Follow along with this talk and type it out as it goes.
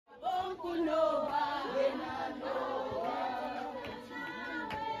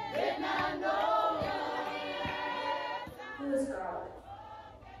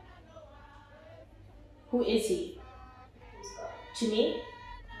Who is he? To me?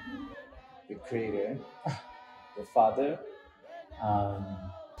 The Creator, the Father. Um,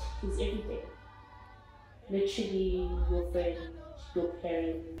 He's everything. Literally your friend, your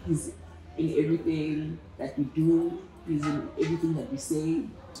parent. He's in everything that we do. He's in everything that we say.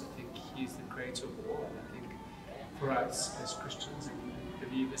 I think he's the creator of all, and I think for us as Christians and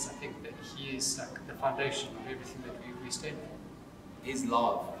believers, I think that he is like the foundation of everything that we stand for. He's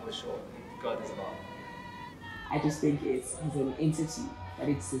love, for sure. God is love. I just think he's an entity that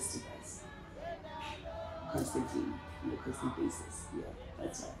exists with us constantly, on a constant basis. Yeah,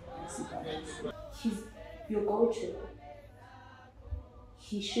 that's all I see God as. He's your go-to.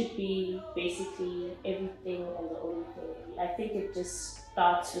 He should be basically everything and the only thing. I think it just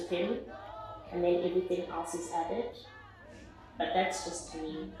starts with him and then everything else is added. But that's just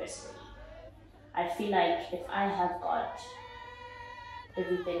me personally. I feel like if I have God,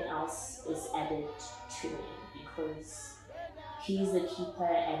 everything else is added to me because he's the keeper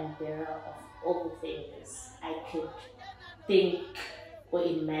and bearer of all the things I could think or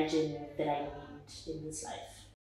imagine that I need in this life.